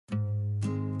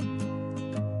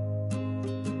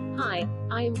Hi,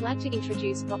 I am glad to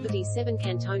introduce property 7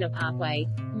 Cantona Parkway,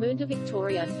 Mernda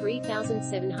Victoria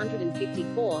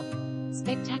 3754.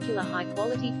 Spectacular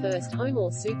high-quality first home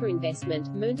or super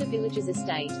investment, Mernda Villages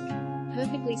Estate.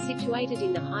 Perfectly situated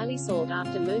in the highly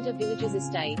sought-after Mernda Villages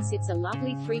Estate sits a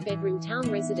lovely 3-bedroom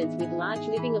town residence with large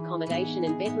living accommodation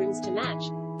and bedrooms to match.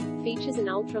 Features an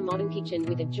ultra-modern kitchen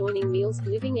with adjoining meals,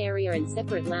 living area and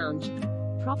separate lounge.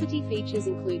 Property features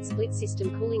include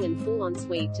split-system cooling and full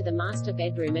ensuite to the master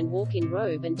bedroom and walk-in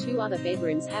robe, and 2 other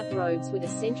bedrooms have robes with a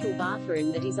central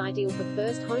bathroom that is ideal for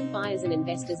first home buyers and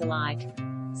investors alike.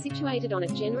 Situated on a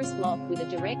generous block with a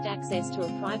direct access to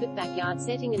a private backyard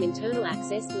setting and internal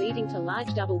access leading to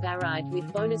large double garage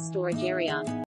with bonus storage area.